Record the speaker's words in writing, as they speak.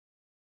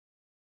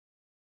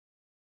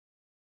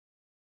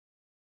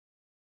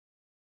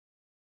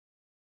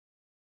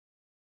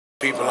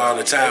People all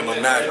the time,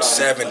 I'm not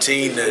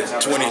 17 to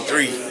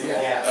 23.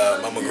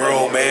 I'm a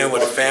grown man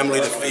with a family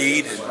to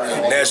feed,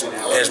 and that's,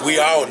 as we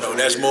all know,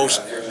 that's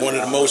one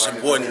of the most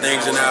important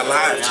things in our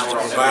lives, is to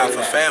provide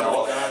for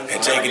family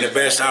and taking the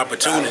best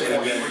opportunity.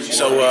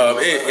 So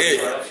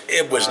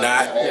it was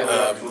not.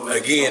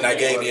 Again, I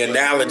gave the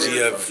analogy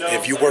of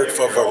if you work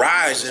for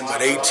Verizon,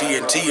 but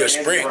AT&T or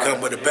Sprint come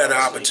with a better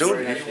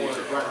opportunity.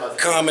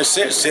 Common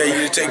sense tell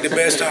you to take the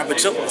best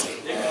opportunity.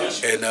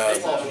 And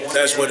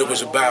that's what it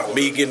was about,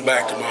 me getting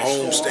back to my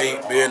home state,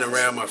 being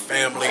around my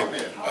family,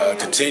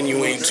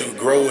 continuing to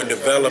grow and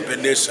develop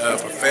in this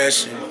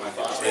profession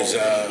is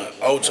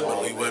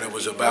ultimately what it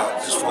was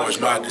about as far as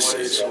my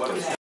decision.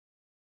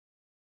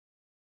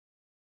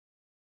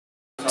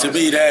 To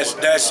me,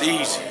 that's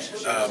easy.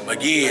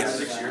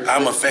 Again,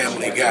 I'm a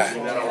family guy.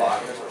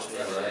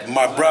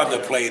 My brother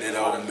played at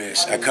Ole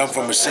Miss. I come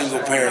from a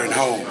single-parent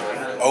home.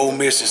 Ole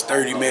Miss is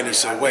 30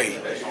 minutes away.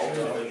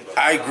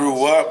 I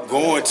grew up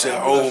going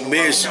to Ole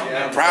Miss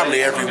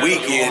probably every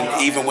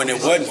weekend, even when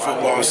it wasn't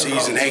football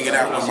season, hanging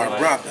out with my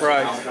brother.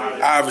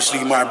 Right.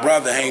 Obviously, my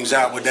brother hangs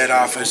out with that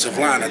offensive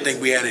line. I think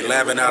we had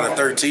 11 out of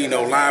 13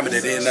 O-linemen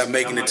that ended up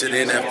making it to the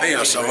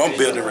NFL. So I'm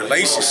building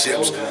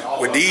relationships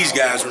with these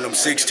guys when I'm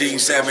 16,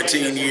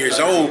 17 years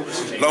old,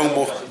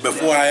 long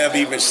before I ever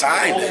even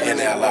signed the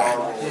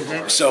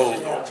NLI. So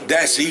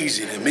that's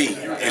easy to me.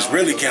 It's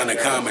really kind of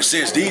common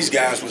sense. These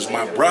guys was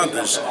my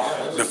brothers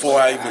before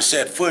I even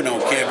set foot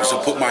on campus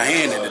and put my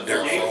hand in the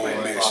dirt for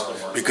Ole Miss,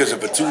 because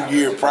of a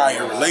 2-year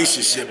prior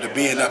relationship to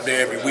being up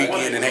there every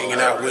weekend and hanging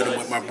out with him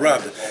with my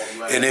brother.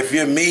 And if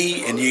you're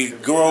me and you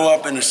grow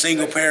up in a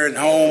single-parent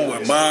home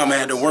where mom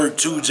had to work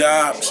 2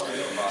 jobs,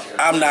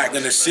 I'm not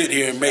going to sit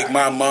here and make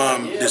my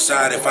mom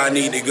decide if I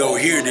need to go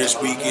here this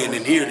weekend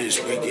and here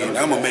this weekend.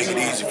 I'm going to make it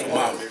easy for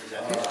mama.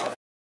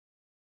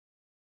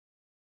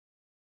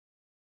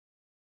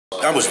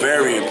 That was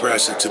very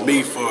impressive to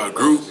me for a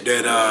group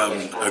that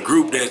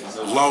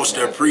lost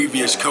their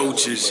previous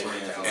coaches,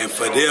 and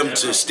for them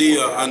to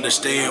still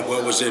understand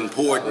what was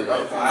important.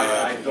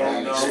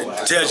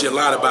 It tells you a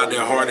lot about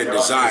their heart and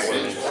desire.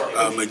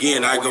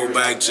 Again, I go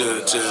back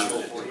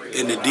to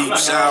in the deep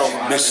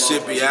South,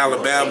 Mississippi,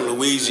 Alabama,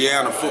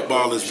 Louisiana,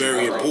 football is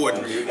very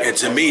important. And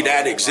to me,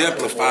 that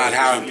exemplified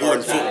how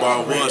important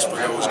football was for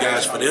those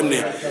guys, for them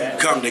to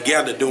come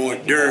together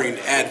during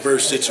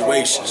adverse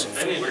situations.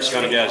 Those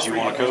kind of guys you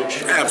want to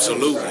coach?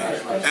 Absolutely,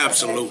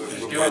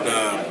 absolutely. And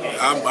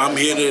I'm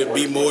here to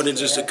be more than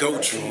just a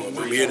coach for them.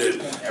 I'm here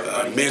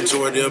to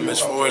mentor them as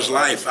far as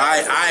life.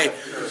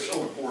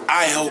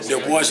 I hope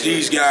that once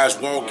these guys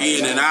walk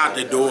in and out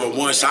the door,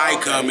 once I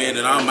come in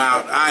and I'm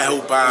out, I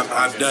hope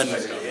I've done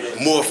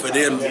more for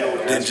them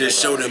than just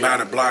show them how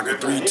to block a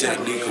 3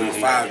 technique or a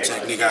 5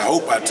 technique. I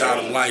hope I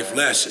taught them life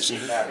lessons.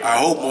 I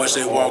hope once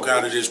they walk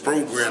out of this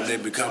program, they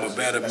become a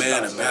better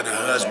man, a better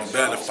husband,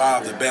 better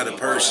father, better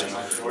person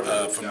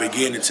from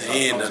beginning to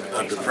end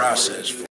of the process.